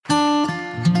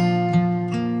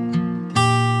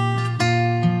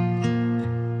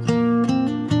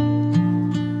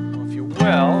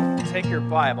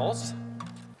Bibles.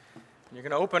 You're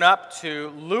going to open up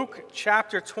to Luke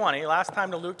chapter 20. Last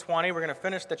time to Luke 20. We're going to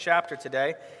finish the chapter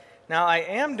today. Now, I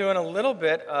am doing a little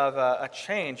bit of a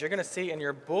change. You're going to see in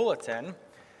your bulletin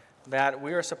that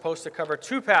we are supposed to cover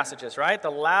two passages, right? The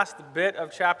last bit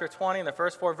of chapter 20 and the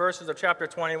first four verses of chapter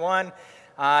 21.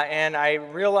 And I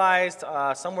realized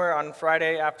somewhere on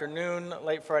Friday afternoon,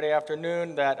 late Friday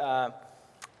afternoon,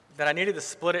 that I needed to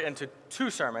split it into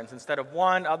two sermons instead of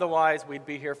one. Otherwise, we'd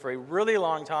be here for a really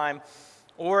long time,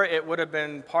 or it would have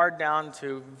been pared down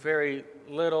to very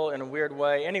little in a weird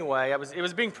way. Anyway, it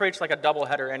was being preached like a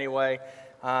doubleheader anyway.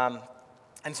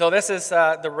 And so this is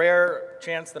the rare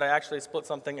chance that I actually split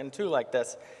something in two like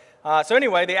this. So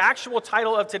anyway, the actual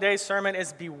title of today's sermon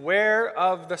is Beware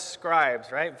of the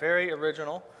Scribes, right? Very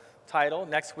original title.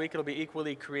 Next week it'll be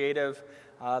equally creative,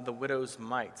 The Widow's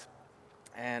Mite.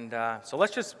 And so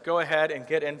let's just go ahead and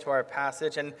get into our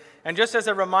passage. And just as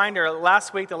a reminder,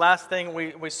 last week the last thing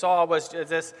we saw was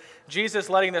this Jesus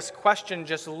letting this question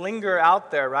just linger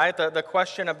out there, right? The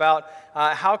question about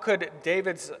how could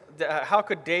David's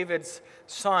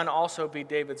son also be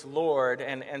David's Lord?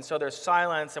 And so there's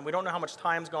silence, and we don't know how much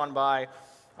time's gone by.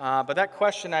 But that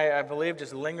question, I believe,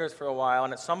 just lingers for a while.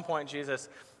 And at some point, Jesus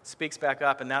speaks back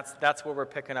up, and that's where we're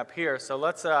picking up here. So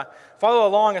let's follow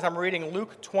along as I'm reading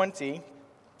Luke 20,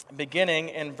 beginning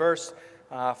in verse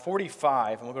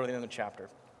 45, and we'll go to the end of the chapter.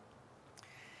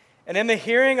 And in the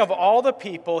hearing of all the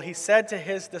people, he said to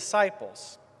his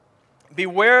disciples,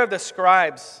 "Beware of the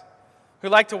scribes who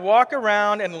like to walk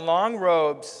around in long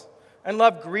robes and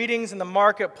love greetings in the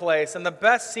marketplace and the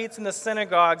best seats in the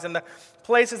synagogues and the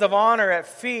places of honor at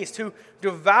feasts, who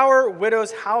devour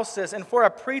widows' houses and for a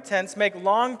pretense make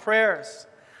long prayers.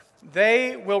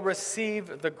 They will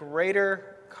receive the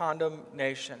greater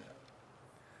condemnation.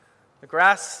 The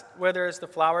grass withers, the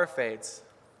flower fades."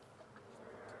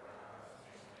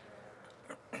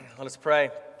 Let us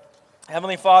pray.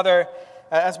 Heavenly Father,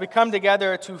 as we come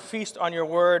together to feast on your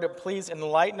word, please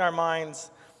enlighten our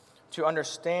minds to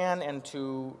understand and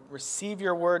to receive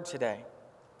your word today.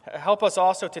 Help us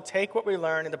also to take what we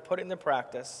learn and to put it into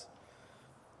practice.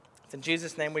 It's in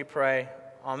Jesus' name we pray.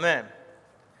 Amen.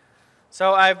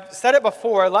 So I've said it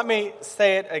before, let me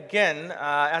say it again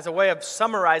as a way of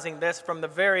summarizing this from the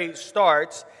very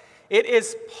start. It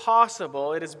is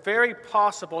very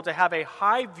possible to have a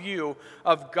high view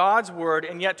of God's word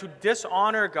and yet to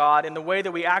dishonor God in the way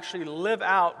that we actually live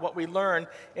out what we learn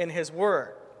in his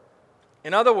word.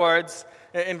 In other words,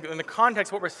 in the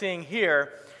context of what we're seeing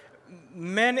here,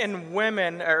 men and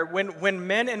women, or when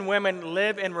men and women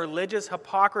live in religious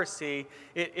hypocrisy,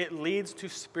 it leads to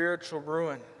spiritual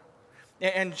ruin.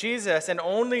 And Jesus, and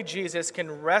only Jesus,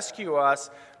 can rescue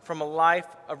us from a life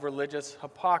of religious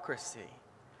hypocrisy.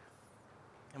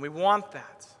 And we want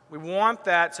that. We want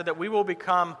that so that we will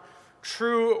become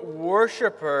true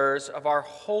worshipers of our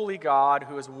holy God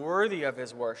who is worthy of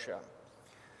his worship.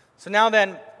 So now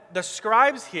then, the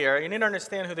scribes here, you need to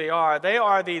understand who they are. They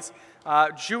are these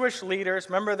Jewish leaders.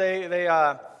 Remember,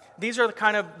 these are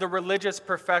the religious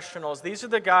professionals. These are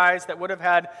the guys that would have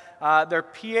had their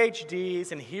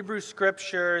PhDs in Hebrew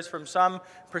scriptures from some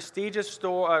prestigious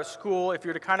school, if you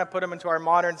were to kind of put them into our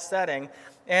modern setting.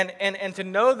 And to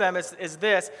know them is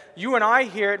this. You and I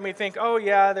hear it and we think, oh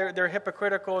yeah, they're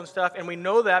hypocritical and stuff. And we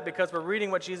know that because we're reading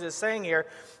what Jesus is saying here.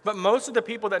 But most of the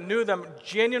people that knew them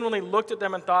genuinely looked at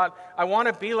them and thought, I want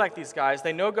to be like these guys.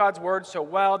 They know God's word so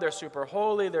well. They're super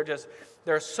holy.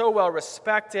 They're so well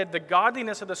respected. The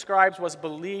godliness of the scribes was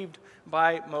believed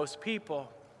by most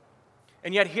people.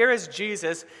 And yet here is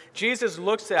Jesus. Jesus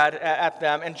looks at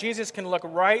them, and Jesus can look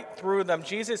right through them.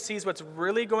 Jesus sees what's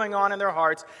really going on in their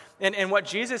hearts. And what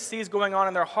Jesus sees going on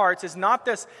in their hearts is not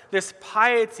this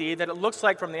piety that it looks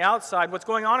like from the outside. What's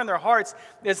going on in their hearts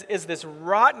is this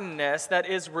rottenness that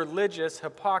is religious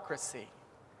hypocrisy.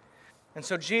 And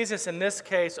so Jesus, in this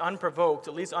case, unprovoked,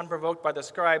 at least unprovoked by the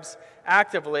scribes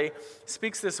actively,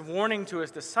 speaks this warning to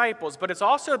his disciples. But it's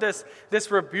also this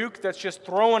rebuke that's just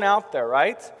thrown out there,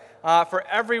 right? For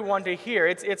everyone to hear.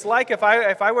 It's like if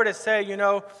I were to say,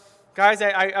 guys,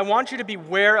 I want you to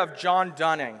beware of John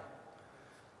Dunning.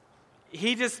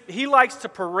 He likes to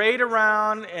parade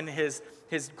around in his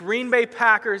Green Bay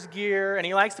Packers gear, and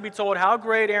he likes to be told how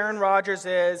great Aaron Rodgers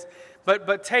is.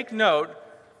 But take note,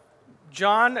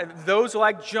 those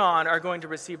like John are going to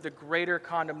receive the greater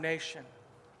condemnation.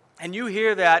 And you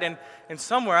hear that, and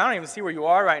somewhere, I don't even see where you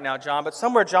are right now, John, but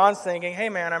somewhere John's thinking, hey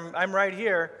man, I'm right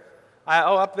here.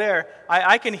 Up there.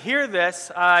 I can hear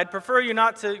this. I'd prefer you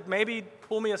not to maybe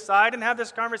pull me aside and have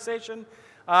this conversation.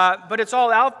 But it's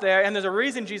all out there, and there's a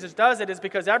reason Jesus does it, is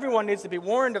because everyone needs to be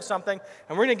warned of something,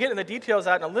 and we're going to get in the details of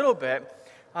that in a little bit.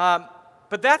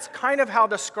 But that's kind of how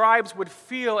the scribes would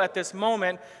feel at this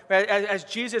moment as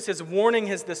Jesus is warning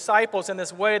his disciples in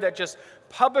this way that just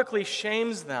publicly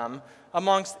shames them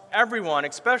amongst everyone,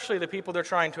 especially the people they're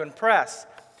trying to impress.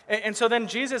 And so then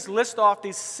Jesus lists off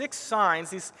these 6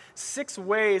 signs, these 6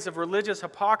 ways of religious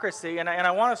hypocrisy, and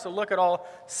I want us to look at all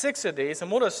 6 of these,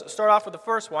 and we'll just start off with the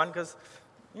first one because,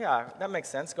 yeah, that makes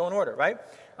sense. Go in order, right?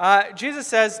 Jesus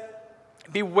says,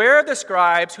 "Beware the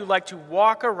scribes who like to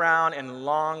walk around in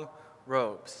long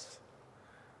robes."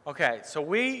 Okay, so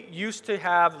we used to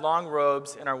have long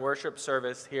robes in our worship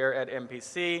service here at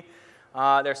MPC.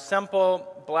 They're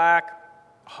simple, black,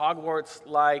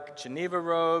 Hogwarts-like Geneva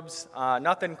robes,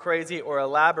 nothing crazy or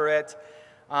elaborate.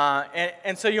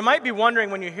 And so you might be wondering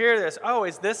when you hear this,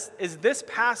 is this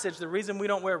passage the reason we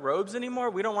don't wear robes anymore?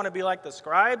 We don't want to be like the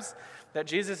scribes that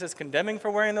Jesus is condemning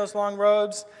for wearing those long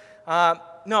robes?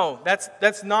 No,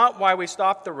 that's not why we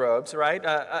stopped the robes, right?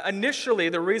 Initially,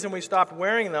 the reason we stopped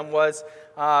wearing them was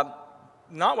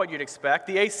not what you'd expect.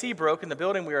 The AC broke in the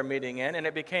building we were meeting in, and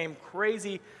it became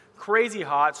crazy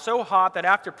hot, so hot that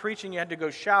after preaching you had to go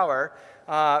shower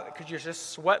because you're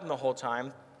just sweating the whole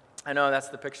time. I know that's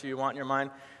the picture you want in your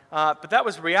mind. But that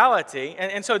was reality.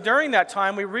 And so during that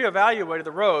time, we reevaluated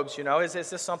the robes. Is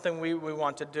this something we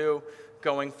want to do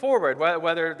going forward,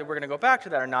 whether we're going to go back to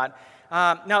that or not?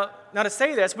 Now to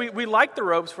say this, we like the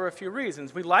robes for a few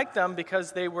reasons. We like them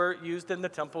because they were used in the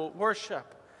temple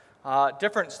worship.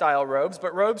 Different style robes,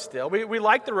 but robes still. We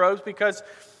like the robes because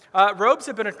robes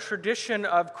have been a tradition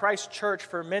of Christ's church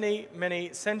for many,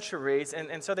 many centuries,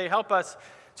 and so they help us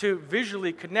to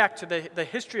visually connect to the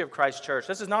history of Christ's church.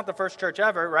 This is not the first church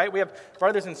ever, right? We have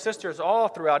brothers and sisters all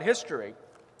throughout history.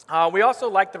 We also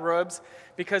like the robes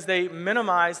because they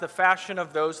minimize the fashion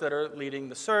of those that are leading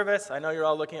the service. I know you're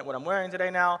all looking at what I'm wearing today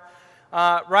now,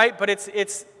 right? But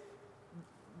it's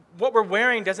what we're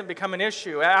wearing doesn't become an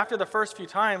issue. After the first few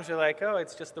times, you're like,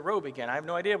 it's just the robe again. I have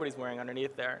no idea what he's wearing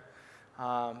underneath there.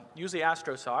 Usually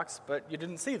Astro socks, but you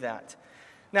didn't see that.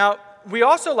 Now, we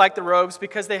also like the robes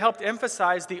because they helped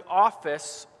emphasize the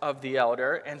office of the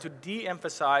elder and to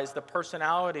de-emphasize the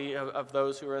personality of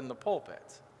those who are in the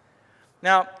pulpit.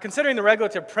 Now, considering the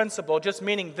regulative principle, just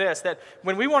meaning this, that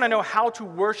when we want to know how to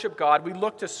worship God, we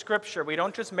look to Scripture. We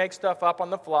don't just make stuff up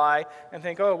on the fly and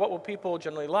think, what will people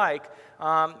generally like?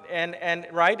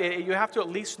 Right, you have to at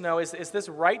least know, is this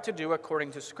right to do according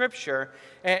to Scripture?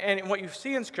 And what you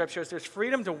see in Scripture is there's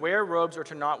freedom to wear robes or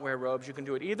to not wear robes. You can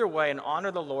do it either way and honor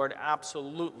the Lord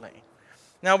absolutely.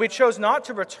 Now, we chose not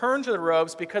to return to the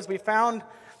robes because we found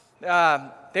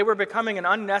they were becoming an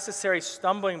unnecessary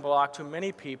stumbling block to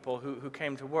many people who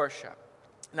came to worship.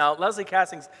 Now, Leslie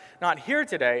Cassing's not here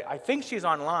today. I think she's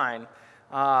online.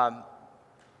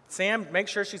 Sam, make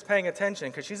sure she's paying attention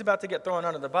because she's about to get thrown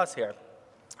under the bus here.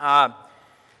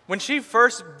 When she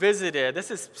first visited,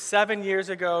 this is 7 years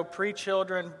ago,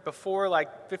 pre-children, before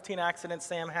like 15 accidents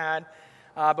Sam had.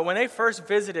 But when they first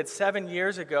visited 7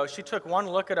 years ago, she took one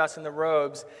look at us in the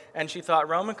robes and she thought,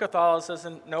 Roman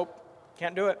Catholicism, nope,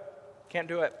 can't do it.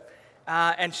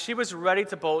 And she was ready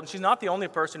to bolt, and she's not the only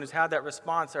person who's had that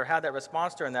response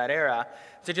during that era,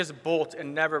 to just bolt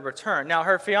and never return. Now,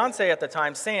 her fiancé at the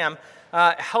time, Sam,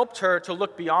 helped her to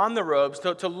look beyond the robes,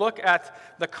 to look at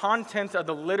the content of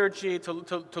the liturgy,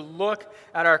 to look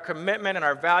at our commitment and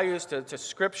our values to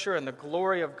Scripture and the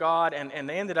glory of God, and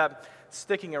they ended up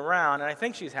sticking around, and I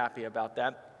think she's happy about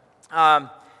that.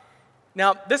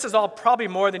 Now, this is all probably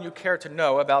more than you care to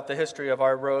know about the history of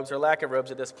our robes or lack of robes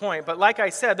at this point, but like I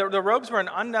said, the robes were an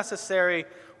unnecessary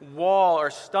wall or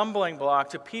stumbling block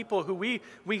to people who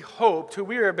we hoped, who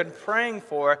we have been praying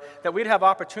for, that we'd have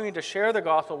opportunity to share the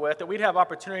gospel with, that we'd have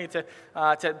opportunity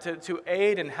to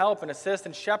aid and help and assist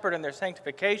and shepherd in their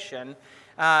sanctification,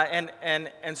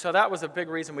 and so that was a big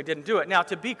reason we didn't do it. Now,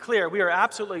 to be clear, we are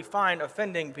absolutely fine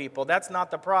offending people. That's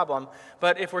not the problem,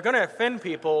 but if we're going to offend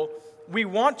people, we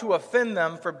want to offend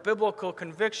them for biblical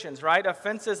convictions, right?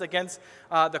 Offenses against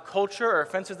the culture or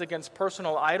offenses against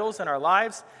personal idols in our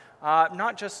lives,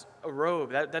 not just a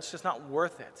robe. That's just not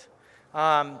worth it.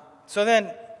 So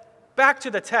then, back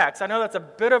to the text. I know that's a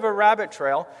bit of a rabbit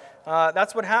trail.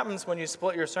 That's what happens when you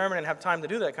split your sermon and have time to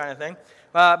do that kind of thing.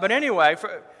 But anyway,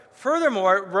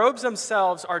 furthermore, robes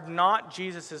themselves are not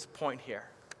Jesus' point here.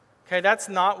 Okay, that's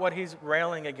not what he's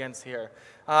railing against here.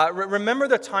 Remember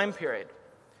the time period.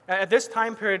 At this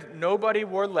time period, nobody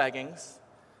wore leggings,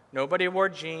 nobody wore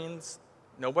jeans,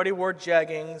 nobody wore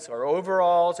jeggings or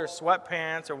overalls or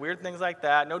sweatpants or weird things like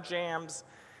that, no jams.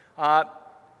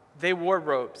 They wore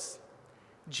robes.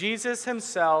 Jesus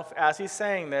himself, as he's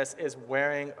saying this, is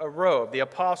wearing a robe. The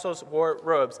apostles wore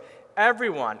robes.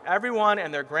 Everyone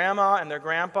and their grandma and their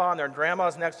grandpa and their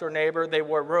grandma's next door neighbor, they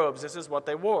wore robes. This is what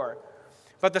they wore.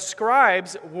 But the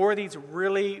scribes wore these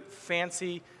really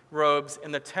fancy robes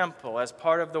in the temple as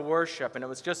part of the worship, and it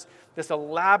was just this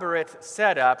elaborate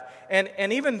setup,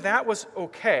 and even that was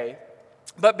okay.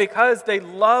 But because they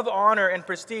love honor and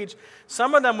prestige,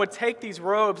 some of them would take these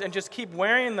robes and just keep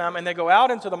wearing them, and they go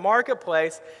out into the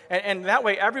marketplace, and that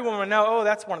way everyone would know, oh,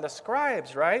 that's one of the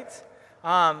scribes, right?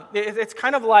 It's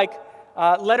kind of like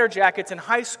letter jackets in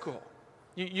high school.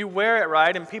 You wear it,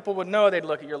 right, and people would know. They'd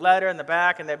look at your letter in the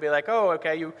back, and they'd be like, oh,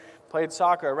 okay, you played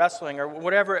soccer or wrestling or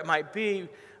whatever it might be.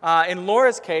 In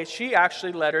Laura's case, she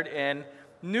actually lettered in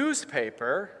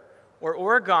newspaper or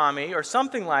origami or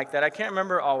something like that. I can't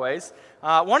remember always.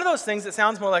 One of those things that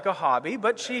sounds more like a hobby,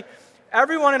 but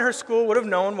everyone in her school would have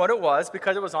known what it was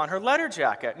because it was on her letter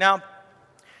jacket. Now,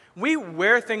 we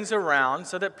wear things around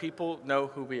so that people know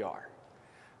who we are.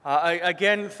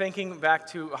 Again, thinking back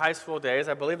to high school days,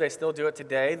 I believe they still do it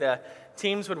today. The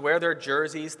teams would wear their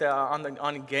jerseys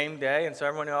on game day, and so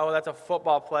everyone knew, oh, that's a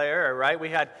football player, right? We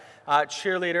had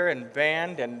cheerleader and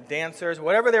band and dancers,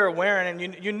 whatever they were wearing,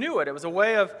 and you knew it. It was a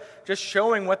way of just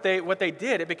showing what they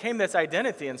did. It became this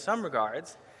identity in some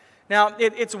regards. Now,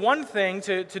 it's one thing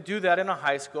to do that in a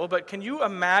high school, but can you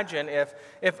imagine if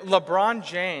LeBron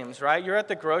James, right? You're at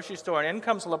the grocery store, and in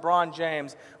comes LeBron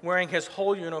James wearing his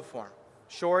whole uniform.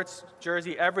 Shorts,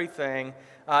 jersey, everything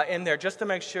in there, just to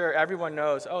make sure everyone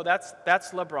knows, oh, that's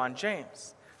LeBron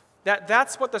James.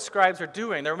 That's what the scribes are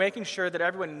doing. They're making sure that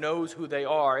everyone knows who they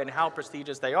are and how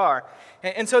prestigious they are.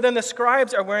 And so then the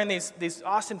scribes are wearing these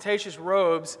ostentatious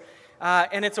robes,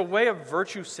 and it's a way of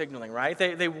virtue signaling, right?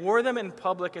 They wore them in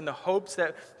public in the hopes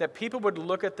that people would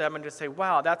look at them and just say,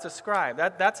 wow, that's a scribe.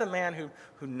 That's a man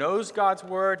who knows God's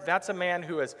word. That's a man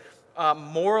who is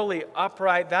morally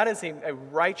upright. That is a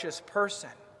righteous person.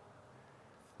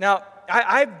 Now,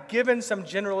 I've given some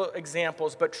general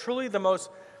examples, but truly the most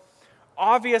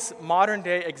obvious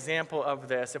modern-day example of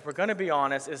this, if we're going to be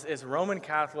honest, is Roman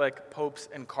Catholic popes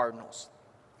and cardinals.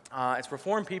 As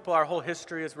Reformed people, our whole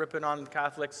history is ripping on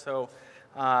Catholics, so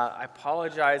I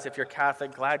apologize if you're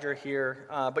Catholic, glad you're here,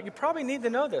 but you probably need to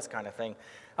know this kind of thing.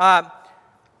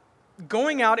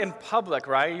 Going out in public,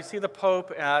 right? You see the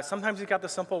Pope, sometimes he's got the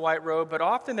simple white robe, but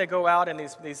often they go out in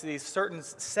these certain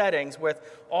settings with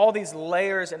all these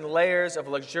layers and layers of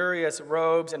luxurious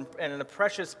robes and the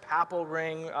precious papal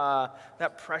ring,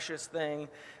 that precious thing,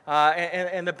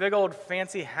 and the big old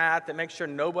fancy hat that makes sure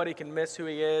nobody can miss who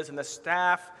he is, and the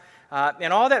staff,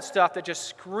 and all that stuff that just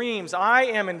screams, I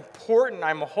am important,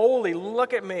 I'm holy,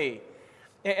 look at me.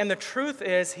 And the truth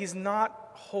is, he's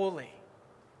not holy.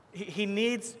 He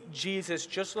needs Jesus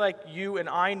just like you and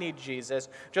I need Jesus,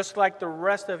 just like the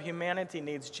rest of humanity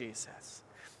needs Jesus.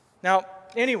 Now,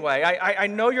 anyway, I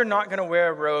know you're not going to wear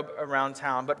a robe around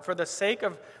town, but for the sake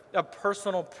of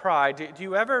personal pride, do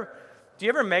you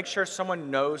ever make sure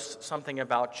someone knows something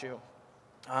about you?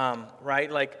 Right?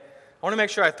 Like, I want to make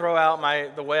sure I throw out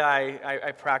the way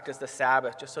I practice the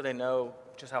Sabbath just so they know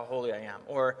just how holy I am.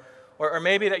 Or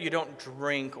maybe that you don't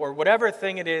drink, or whatever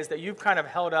thing it is that you've kind of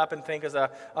held up and think is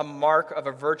a mark of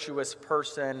a virtuous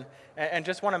person, and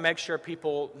just want to make sure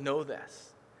people know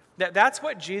this. That's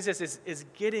what Jesus is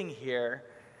getting here,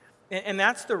 and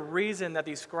that's the reason that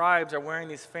these scribes are wearing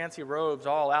these fancy robes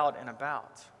all out and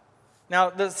about. Now,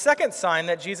 the second sign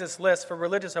that Jesus lists for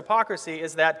religious hypocrisy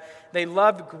is that they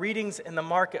loved greetings in the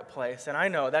marketplace. And I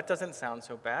know that doesn't sound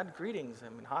so bad. Greetings, I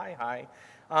mean, hi.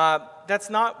 That's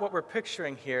not what we're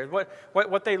picturing here.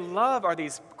 What they love are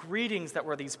these greetings that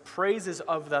were these praises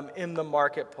of them in the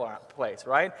marketplace,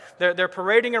 right? They're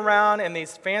parading around in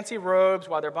these fancy robes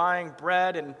while they're buying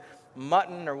bread and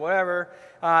mutton or whatever,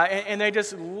 and they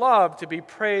just love to be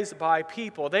praised by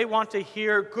people. They want to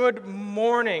hear, good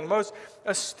morning, most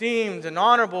esteemed and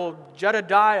honorable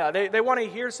Jedediah. They want to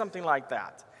hear something like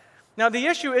that. Now, the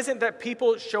issue isn't that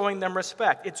people showing them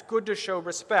respect. It's good to show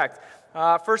respect.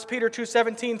 1 Peter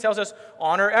 2:17 tells us,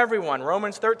 honor everyone.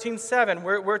 Romans 13:7,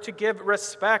 we're to give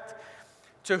respect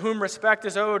to whom respect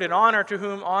is owed, and honor to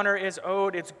whom honor is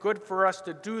owed. It's good for us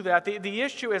to do that. The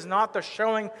issue is not the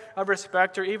showing of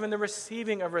respect or even the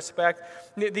receiving of respect.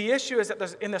 The issue is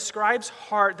that in the scribe's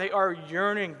heart, they are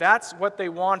yearning. That's what they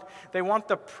want. They want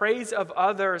the praise of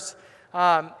others,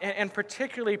 and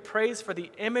particularly praise for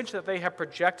the image that they have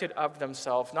projected of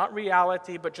themselves. Not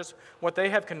reality, but just what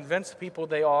they have convinced people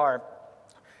they are.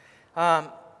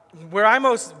 Where I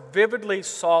most vividly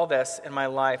saw this in my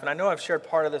life, and I know I've shared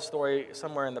part of this story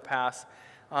somewhere in the past,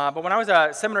 but when I was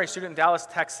a seminary student in Dallas,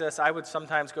 Texas, I would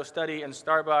sometimes go study in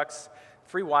Starbucks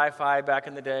Free Wi-Fi back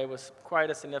in the day was quite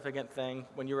a significant thing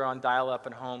when you were on dial-up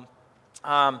at home.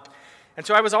 And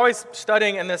so I was always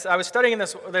studying in this. I was studying in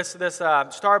this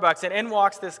Starbucks, and in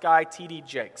walks this guy, T.D.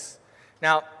 Jakes.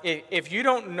 Now, if you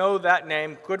don't know that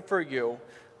name, good for you.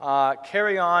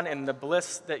 Carry on in the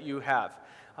bliss that you have.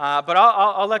 But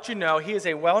I'll let you know, he is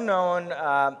a well-known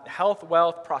health,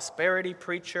 wealth, prosperity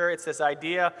preacher. It's this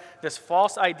idea, this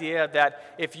false idea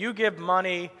that if you give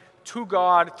money to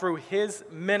God through his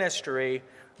ministry,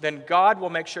 then God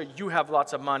will make sure you have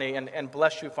lots of money and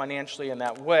bless you financially in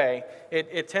that way.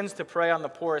 It tends to prey on the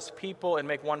poorest people and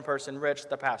make one person rich,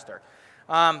 the pastor.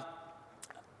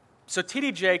 So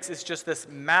T.D. Jakes is just this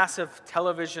massive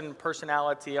television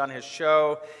personality on his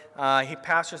show. He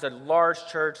pastors a large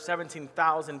church,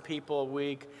 17,000 people a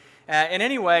week. And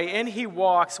anyway, in he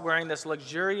walks wearing this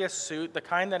luxurious suit, the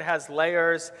kind that has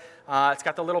layers. It's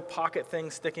got the little pocket thing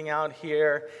sticking out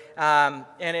here. And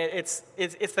it's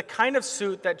the kind of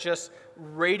suit that just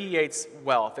radiates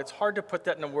wealth. It's hard to put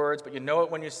that into words, but you know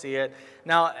it when you see it.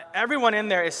 Now, everyone in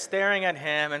there is staring at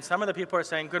him, and some of the people are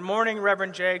saying, "Good morning,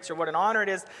 Reverend Jakes," or "What an honor it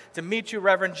is to meet you,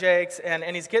 Reverend Jakes." And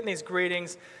he's getting these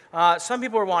greetings. Some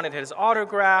people wanted his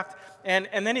autograph.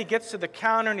 And then he gets to the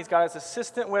counter, and he's got his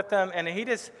assistant with him, and he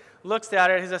just looks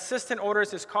at it. His assistant orders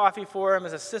his coffee for him.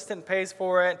 His assistant pays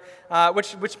for it,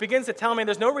 which begins to tell me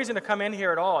there's no reason to come in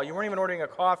here at all. You weren't even ordering a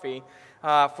coffee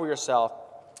for yourself.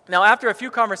 Now, after a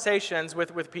few conversations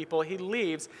with people, he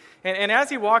leaves, and as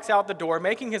he walks out the door,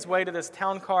 making his way to this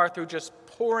town car through just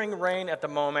pouring rain at the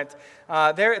moment,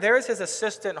 there is his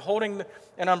assistant holding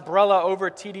an umbrella over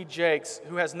T.D. Jakes,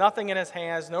 who has nothing in his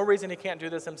hands, no reason he can't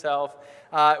do this himself,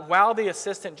 while the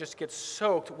assistant just gets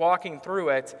soaked walking through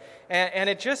it. And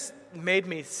it just made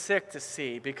me sick to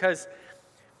see, because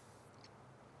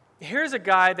here's a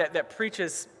guy that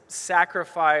preaches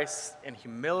sacrifice and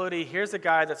humility. Here's a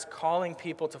guy that's calling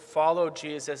people to follow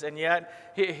Jesus, and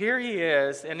yet here he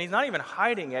is, and he's not even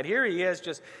hiding it. Here he is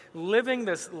just living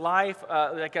this life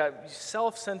like a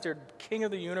self-centered king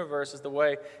of the universe is the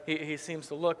way he seems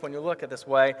to look when you look at this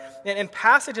way. And in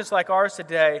passages like ours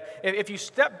today, if you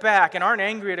step back and aren't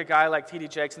angry at a guy like T.D.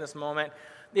 Jakes in this moment,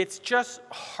 it's just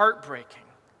heartbreaking.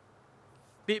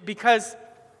 Because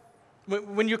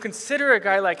when you consider a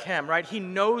guy like him, right, he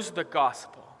knows the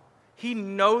gospel. He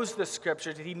knows the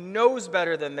scriptures. He knows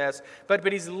better than this,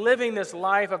 but he's living this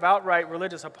life of outright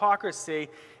religious hypocrisy,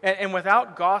 and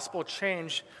without gospel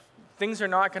change, things are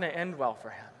not going to end well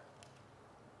for him.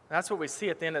 That's what we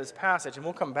see at the end of this passage, and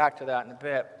we'll come back to that in a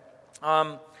bit.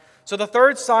 So the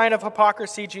third sign of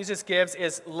hypocrisy Jesus gives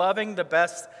is loving the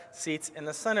best seats in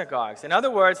the synagogues. In other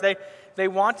words, they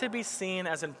want to be seen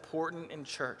as important in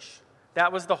church.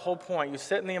 That was the whole point. You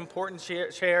sit in the important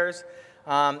chairs,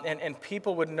 and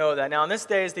people would know that. Now, in this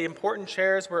days, the important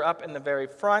chairs were up in the very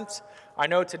front. I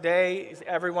know today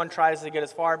everyone tries to get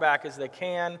as far back as they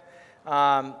can.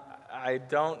 I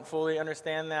don't fully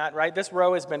understand that, right? This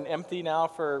row has been empty now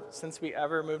since we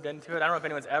ever moved into it. I don't know if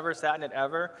anyone's ever sat in it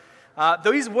ever.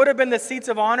 These would have been the seats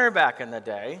of honor back in the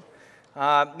day.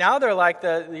 Now they're like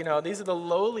these are the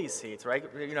lowly seats, right?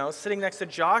 Sitting next to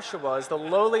Joshua is the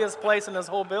lowliest place in this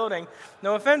whole building.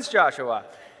 No offense, Joshua.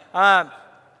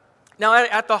 Now,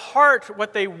 at the heart,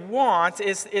 what they want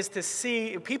is to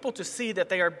see people to see that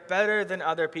they are better than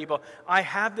other people. I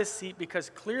have this seat because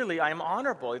clearly I am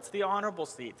honorable. It's the honorable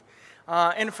seat.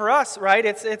 And for us, right,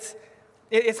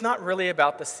 it's not really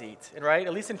about the seat, right?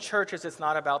 At least in churches, it's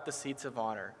not about the seats of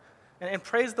honor. And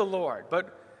praise the Lord.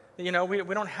 But we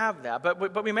don't have that,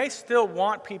 but we may still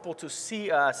want people to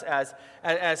see us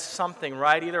as something,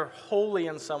 right? Either holy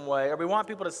in some way, or we want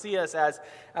people to see us as,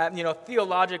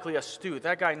 theologically astute.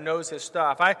 That guy knows his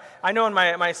stuff. I know in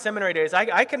my seminary days,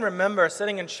 I can remember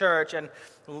sitting in church and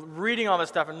reading all this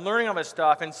stuff and learning all this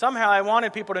stuff, and somehow I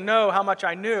wanted people to know how much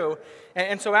I knew.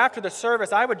 And so after the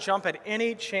service, I would jump at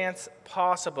any chance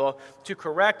possible to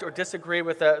correct or disagree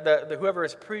with the whoever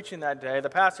is preaching that day, the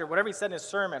pastor, whatever he said in his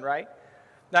sermon, right?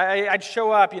 I'd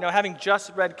show up, having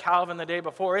just read Calvin the day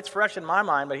before. It's fresh in my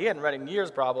mind, but he hadn't read it in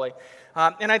years probably.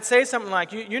 And I'd say something like,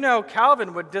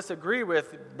 Calvin would disagree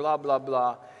with blah, blah,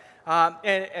 blah.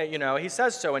 He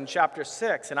says so in chapter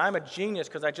 6, and I'm a genius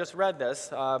because I just read this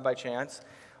by chance.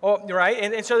 Oh, right?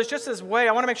 And so there's just this way,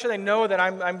 I want to make sure they know that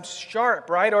I'm sharp,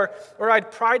 right? Or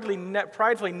I'd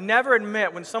pridefully never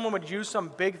admit when someone would use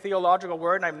some big theological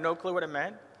word and I have no clue what it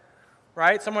meant,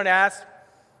 right? Someone would ask,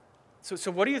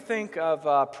 So what do you think of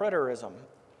preterism?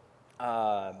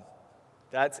 I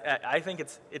think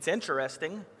it's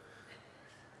interesting.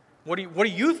 What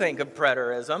do you think of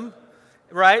preterism?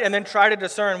 Right? And then try to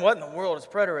discern what in the world is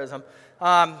preterism.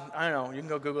 I don't know. You can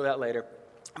go Google that later.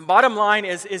 Bottom line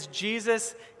is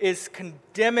Jesus is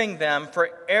condemning them for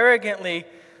arrogantly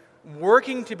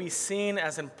working to be seen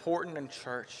as important in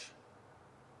church.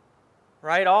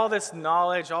 Right? All this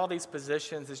knowledge, all these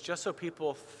positions is just so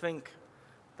people think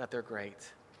that they're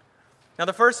great. Now,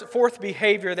 the fourth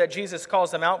behavior that Jesus calls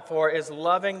them out for is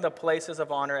loving the places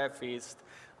of honor at feast.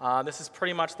 This is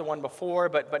pretty much the one before,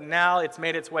 but now it's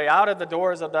made its way out of the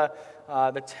doors of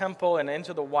the temple and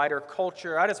into the wider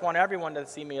culture. I just want everyone to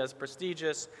see me as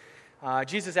prestigious.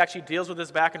 Jesus actually deals with this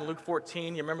back in Luke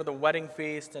 14. You remember the wedding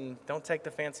feast, and don't take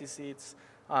the fancy seats.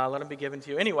 Let them be given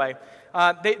to you. Anyway,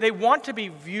 they want to be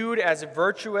viewed as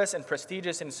virtuous and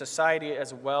prestigious in society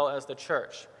as well as the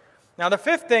church. Now, the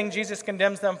fifth thing Jesus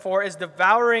condemns them for is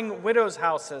devouring widows'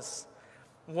 houses.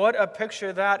 What a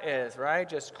picture that is, right?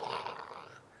 Just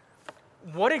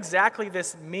what exactly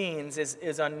this means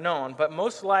is unknown, but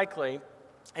most likely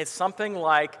it's something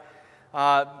like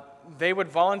they would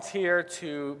volunteer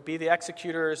to be the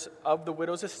executors of the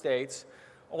widow's estates,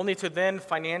 only to then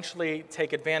financially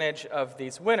take advantage of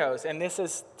these widows. And this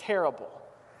is terrible.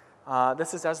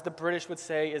 This is, as the British would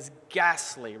say, is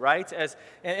ghastly, right?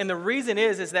 And the reason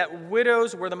is that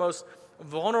widows were the most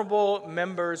vulnerable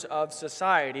members of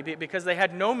society because they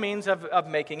had no means of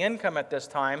making income at this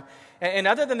time. And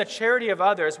other than the charity of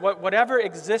others, whatever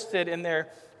existed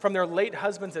from their late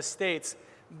husband's estates,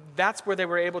 that's where they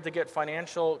were able to get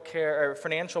financial care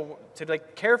to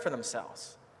care for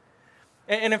themselves.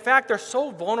 And in fact, they're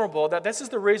so vulnerable that this is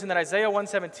the reason that Isaiah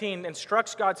 1:17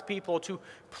 instructs God's people to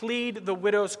plead the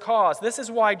widow's cause. This is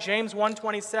why James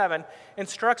 1:27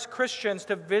 instructs Christians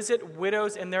to visit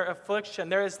widows in their affliction.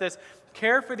 There is this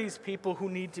care for these people who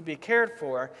need to be cared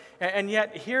for. And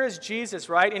yet here is Jesus,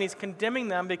 right? And he's condemning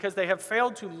them because they have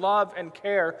failed to love and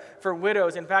care for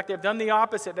widows. In fact, they've done the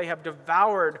opposite. They have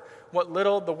devoured what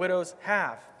little the widows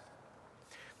have.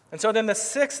 And so then the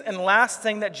sixth and last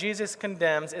thing that Jesus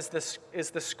condemns is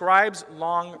the scribes'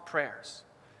 long prayers.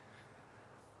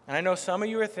 And I know some of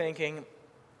you are thinking,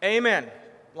 amen,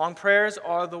 long prayers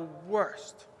are the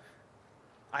worst.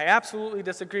 I absolutely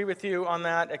disagree with you on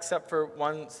that, except for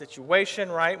one situation,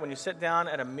 right? When you sit down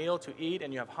at a meal to eat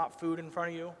and you have hot food in front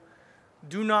of you,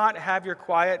 do not have your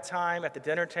quiet time at the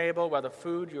dinner table while the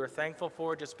food you are thankful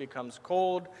for just becomes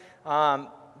cold.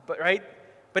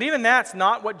 But even that's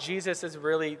not what Jesus is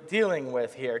really dealing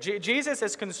with here. Jesus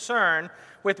is concerned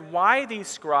with why these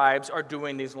scribes are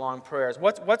doing these long prayers.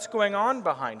 What's going on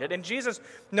behind it? And Jesus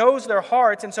knows their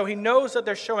hearts, and so he knows that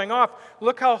they're showing off.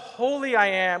 Look how holy I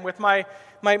am with my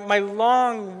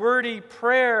long, wordy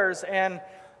prayers. And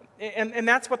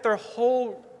that's what their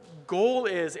whole goal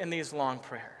is in these long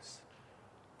prayers.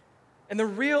 And the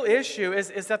real issue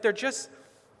is that they're just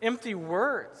empty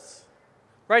words.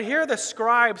 Right here, the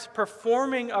scribes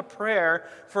performing a prayer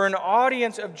for an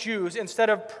audience of Jews instead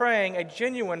of praying a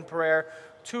genuine prayer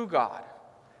to God.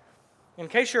 In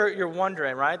case you're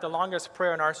wondering, right, the longest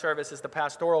prayer in our service is the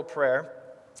pastoral prayer.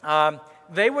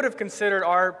 They would have considered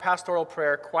our pastoral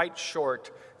prayer quite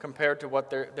short compared to what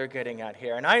they're getting at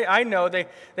here. And I know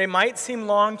they might seem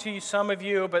long to some of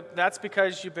you, but that's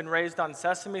because you've been raised on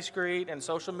Sesame Street and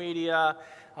social media.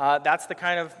 That's the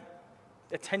kind of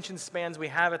attention spans we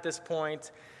have at this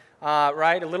point,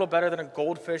 right? A little better than a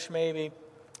goldfish, maybe.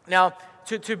 Now,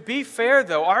 to be fair,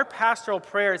 though, our pastoral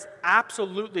prayers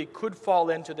absolutely could fall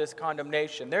into this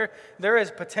condemnation. There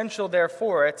is potential there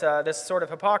for it, this sort of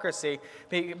hypocrisy,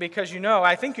 because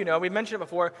I think we mentioned it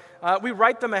before, we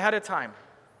write them ahead of time.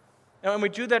 And we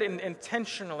do that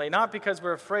intentionally, not because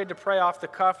we're afraid to pray off the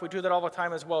cuff. We do that all the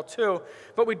time as well, too.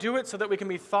 But we do it so that we can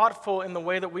be thoughtful in the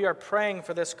way that we are praying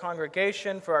for this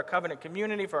congregation, for our covenant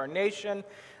community, for our nation.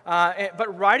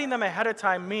 But writing them ahead of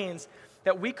time means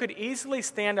that we could easily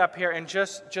stand up here and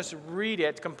just read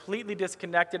it completely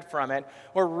disconnected from it,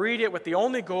 or read it with the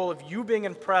only goal of you being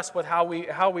impressed with how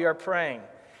we are praying.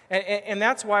 And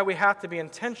that's why we have to be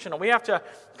intentional. We have to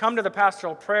come to the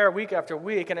pastoral prayer week after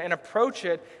week and approach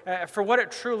it for what it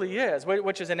truly is,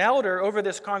 which is an elder over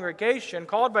this congregation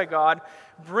called by God,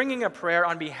 bringing a prayer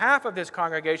on behalf of this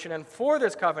congregation and for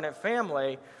this covenant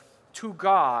family to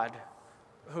God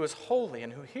who is holy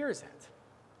and who hears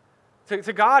it.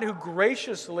 To God who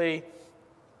graciously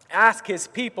asks his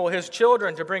people, his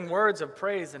children, to bring words of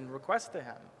praise and request to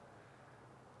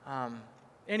him.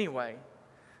 Anyway,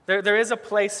 there is a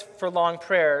place for long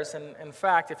prayers, and in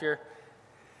fact, if you're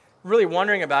really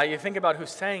wondering about it, you think about who's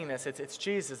saying this, it's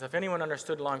Jesus. If anyone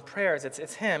understood long prayers,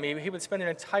 it's him. He would spend an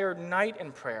entire night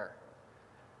in prayer.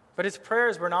 But his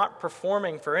prayers were not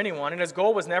performing for anyone, and his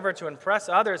goal was never to impress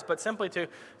others, but simply to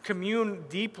commune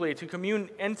deeply, to commune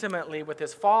intimately with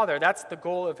his Father. That's the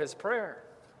goal of his prayer.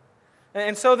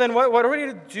 And so then what are we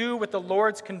to do with the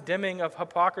Lord's condemning of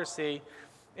hypocrisy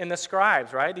in the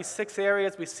scribes, right? These 6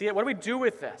 areas, we see it. What do we do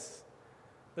with this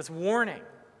warning?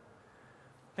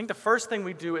 I think the first thing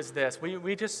we do is this.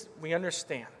 We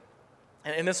understand.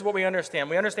 And this is what we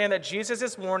understand. We understand that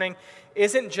Jesus' warning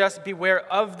isn't just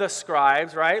beware of the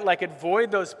scribes, right? Like avoid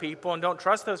those people and don't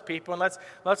trust those people and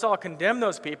let's all condemn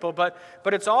those people. But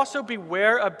it's also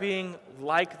beware of being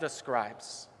like the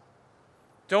scribes.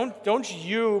 Don't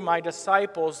you, my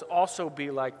disciples, also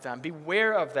be like them.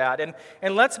 Beware of that.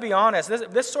 And let's be honest,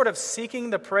 this sort of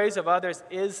seeking the praise of others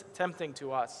is tempting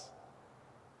to us.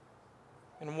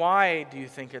 And why do you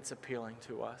think it's appealing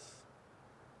to us?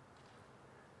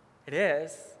 It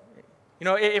is. You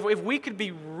know, if we could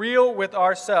be real with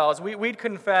ourselves, we'd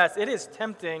confess it is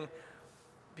tempting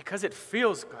because it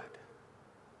feels good.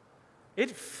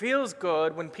 It feels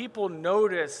good when people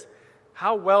notice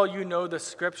how well you know the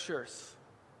Scriptures,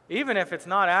 even if it's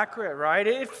not accurate, right?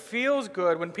 It feels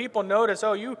good when people notice,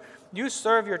 oh, you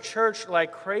serve your church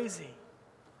like crazy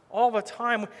all the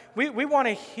time. We want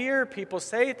to hear people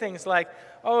say things like,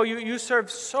 oh, you serve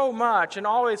so much and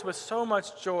always with so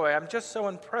much joy. I'm just so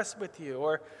impressed with you.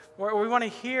 Or we want to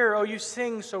hear, oh, you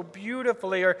sing so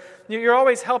beautifully. Or you're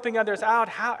always helping others out.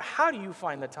 How do you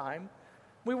find the time?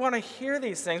 We want to hear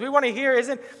these things. We want to hear,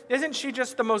 isn't she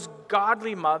just the most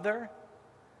godly mother?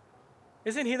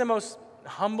 Isn't he the most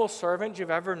humble servant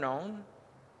you've ever known?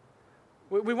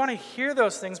 We want to hear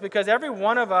those things because every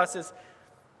one of us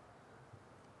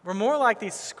we're more like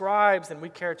these scribes than we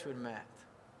care to admit.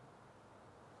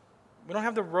 We don't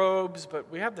have the robes,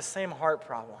 but we have the same heart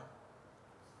problem.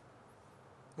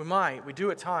 We do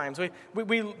at times.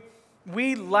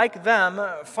 We like them,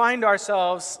 find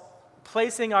ourselves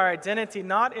placing our identity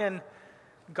not in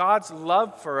God's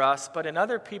love for us, but in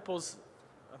other people's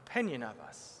opinion of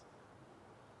us.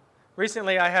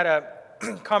 Recently, I had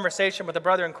a conversation with a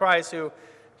brother in Christ who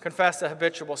confessed a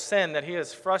habitual sin that he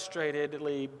is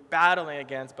frustratedly battling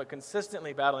against, but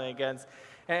consistently battling against.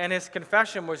 And his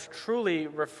confession was truly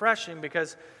refreshing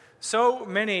because so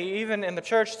many, even in the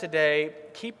church today,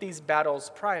 keep these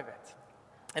battles private.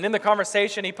 And in the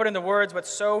conversation, he put into words what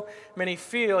so many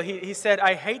feel. He said,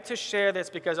 I hate to share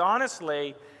this because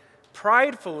honestly,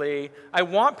 pridefully, I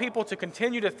want people to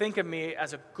continue to think of me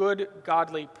as a good,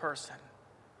 godly person.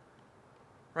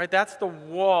 Right? That's the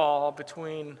wall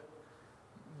between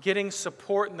getting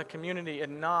support in the community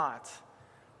and not,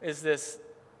 is this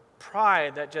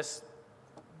pride that just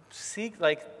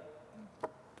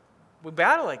we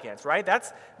battle against, right?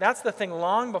 That's the thing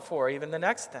long before even the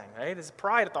next thing, right? Is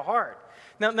pride at the heart.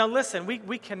 Now listen,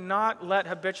 we cannot let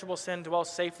habitual sin dwell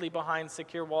safely behind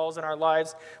secure walls in our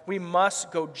lives. We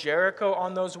must go Jericho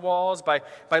on those walls by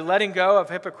letting go of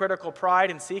hypocritical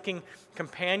pride and seeking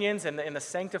companions in the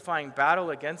sanctifying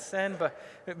battle against sin. But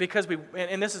because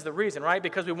and this is the reason, right?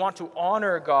 Because we want to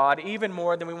honor God even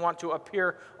more than we want to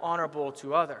appear honorable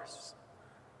to others.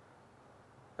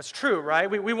 That's true, right?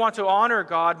 We want to honor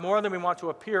God more than we want to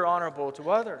appear honorable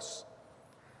to others.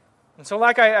 And so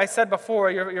like I said before,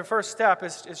 your first step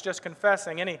is just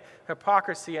confessing any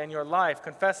hypocrisy in your life,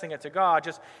 confessing it to God.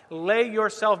 Just lay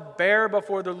yourself bare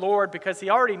before the Lord because He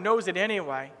already knows it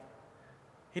anyway.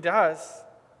 He does.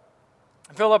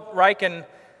 Philip Ryken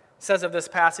says of this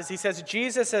passage, he says,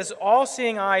 Jesus'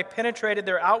 all-seeing eye penetrated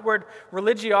their outward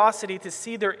religiosity to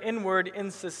see their inward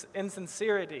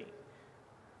insincerity.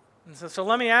 And so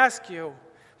let me ask you,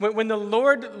 when the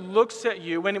Lord looks at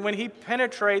you, when He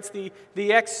penetrates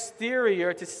the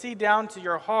exterior to see down to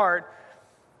your heart,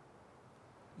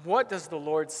 what does the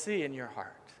Lord see in your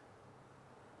heart?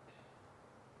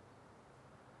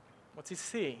 What's He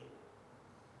see?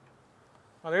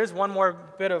 Well, there is one more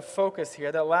bit of focus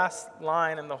here, that last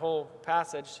line in the whole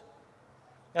passage.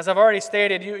 As I've already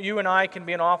stated, you and I can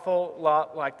be an awful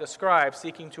lot like the scribes,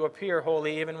 seeking to appear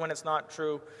holy even when it's not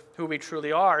true who we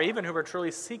truly are, even who we're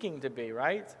truly seeking to be,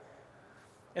 right?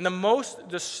 And the most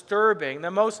disturbing,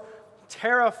 the most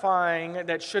terrifying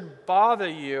that should bother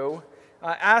you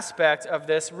aspect of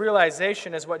this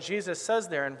realization is what Jesus says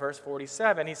there in verse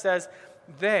 47. He says,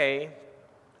 they,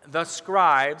 the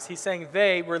scribes, he's saying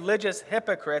they, religious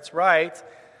hypocrites, right,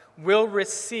 will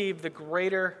receive the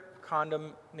greater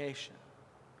condemnation.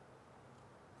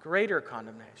 Greater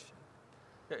condemnation.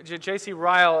 J.C.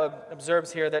 Ryle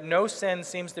observes here that no sin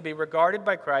seems to be regarded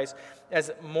by Christ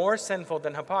as more sinful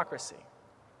than hypocrisy.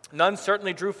 None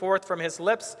certainly drew forth from His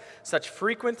lips such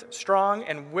frequent, strong,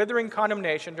 and withering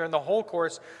condemnation during the whole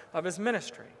course of His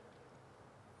ministry.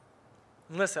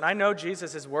 And listen, I know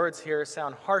Jesus' words here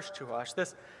sound harsh to us.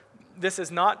 this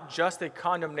is not just a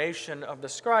condemnation of the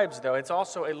scribes, though. It's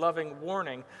also a loving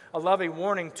warning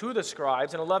to the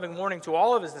scribes and a loving warning to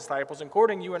all of his disciples,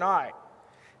 including you and I.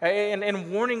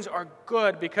 And warnings are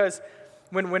good because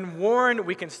when warned,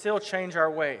 we can still change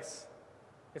our ways.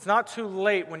 It's not too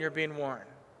late when you're being warned.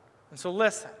 And so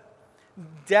listen,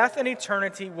 death and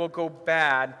eternity will go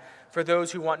bad for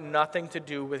those who want nothing to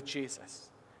do with Jesus.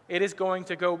 It is going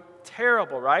to go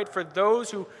terrible, right? For those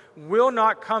who will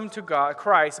not come to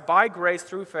Christ by grace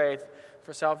through faith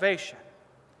for salvation.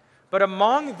 But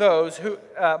among those,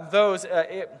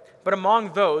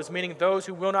 meaning those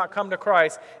who will not come to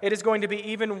Christ, it is going to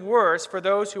be even worse for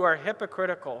those who are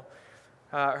hypocritical,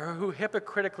 who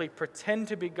hypocritically pretend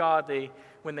to be godly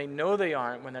when they know they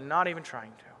aren't, when they're not even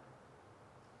trying to.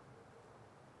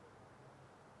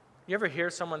 You ever hear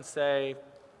someone say,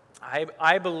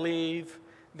 I believe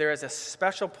there is a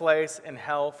special place in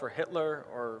hell for Hitler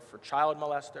or for child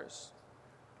molesters?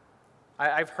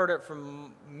 I've heard it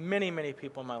from many, many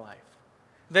people in my life.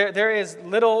 There is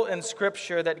little in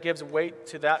Scripture that gives weight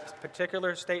to that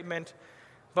particular statement,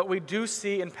 but we do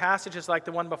see in passages like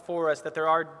the one before us that there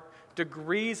are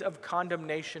degrees of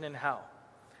condemnation in hell.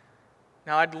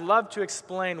 Now, I'd love to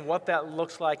explain what that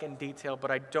looks like in detail,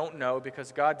 but I don't know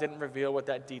because God didn't reveal what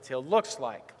that detail looks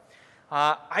like.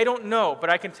 I don't know, but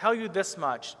I can tell you this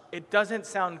much. It doesn't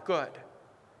sound good,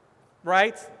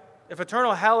 right? If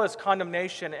eternal hell is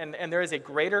condemnation and there is a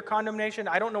greater condemnation,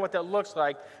 I don't know what that looks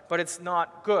like, but it's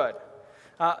not good.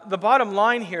 The bottom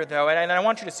line here, though, and I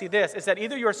want you to see this, is that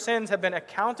either your sins have been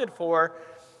accounted for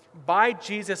by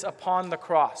Jesus upon the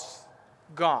cross,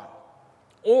 gone,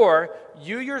 or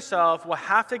you yourself will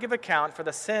have to give account for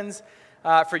the sins,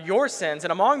 for your sins,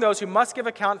 and among those who must give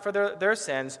account for their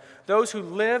sins, those who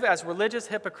live as religious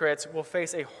hypocrites will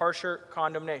face a harsher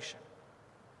condemnation.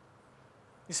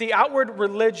 You see, outward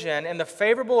religion and the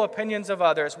favorable opinions of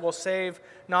others will save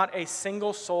not a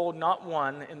single soul, not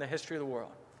one, in the history of the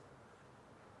world.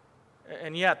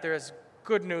 And yet, there is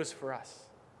good news for us.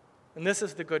 And this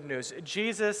is the good news.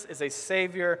 Jesus is a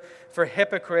Savior for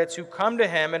hypocrites who come to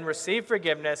Him and receive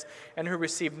forgiveness and who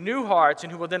receive new hearts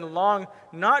and who will then long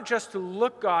not just to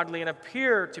look godly and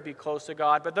appear to be close to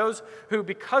God, but those who,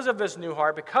 because of this new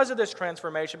heart, because of this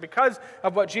transformation, because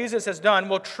of what Jesus has done,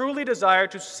 will truly desire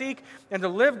to seek and to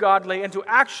live godly and to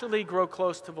actually grow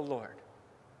close to the Lord.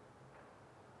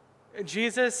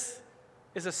 Jesus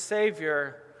is a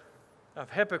Savior of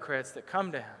hypocrites that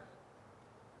come to Him.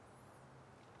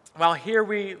 While here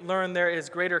we learn there is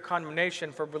greater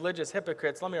condemnation for religious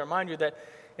hypocrites, let me remind you that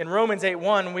in Romans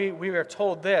 8:1 we are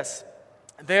told this: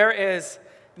 there is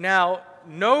now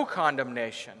no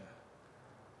condemnation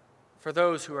for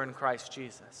those who are in Christ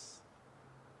Jesus.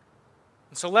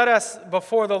 And so let us,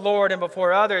 before the Lord and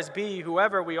before others, be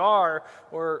whoever we are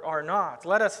or are not.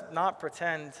 Let us not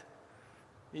pretend.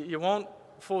 You won't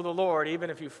fool the Lord even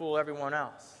if you fool everyone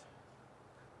else.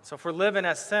 So if we're living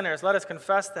as sinners, let us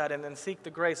confess that and then seek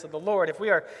the grace of the Lord. If we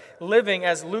are living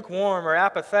as lukewarm or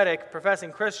apathetic,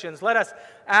 professing Christians, let us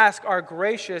ask our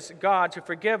gracious God to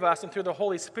forgive us and through the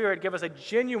Holy Spirit give us a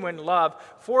genuine love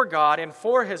for God and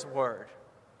for His Word.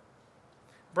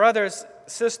 Brothers,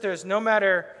 sisters, no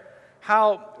matter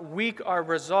how weak our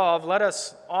resolve, let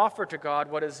us offer to God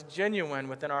what is genuine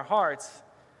within our hearts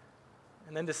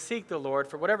and then to seek the Lord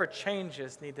for whatever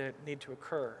changes need to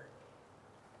occur.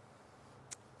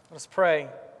 Let us pray.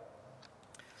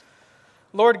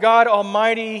 Lord God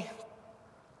Almighty,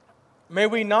 may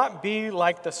we not be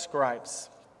like the scribes.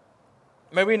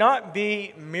 May we not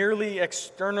be merely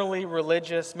externally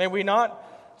religious. May we not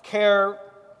care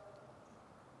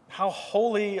how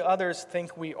holy others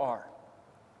think we are.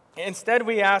 Instead,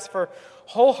 we ask for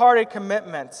wholehearted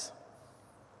commitments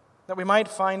that we might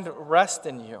find rest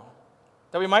in you,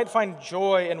 that we might find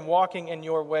joy in walking in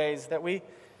your ways, that we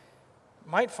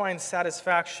might find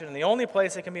satisfaction in the only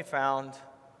place it can be found,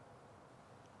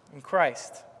 in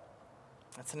Christ.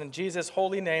 It's in Jesus'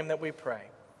 holy name that we pray.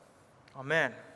 Amen.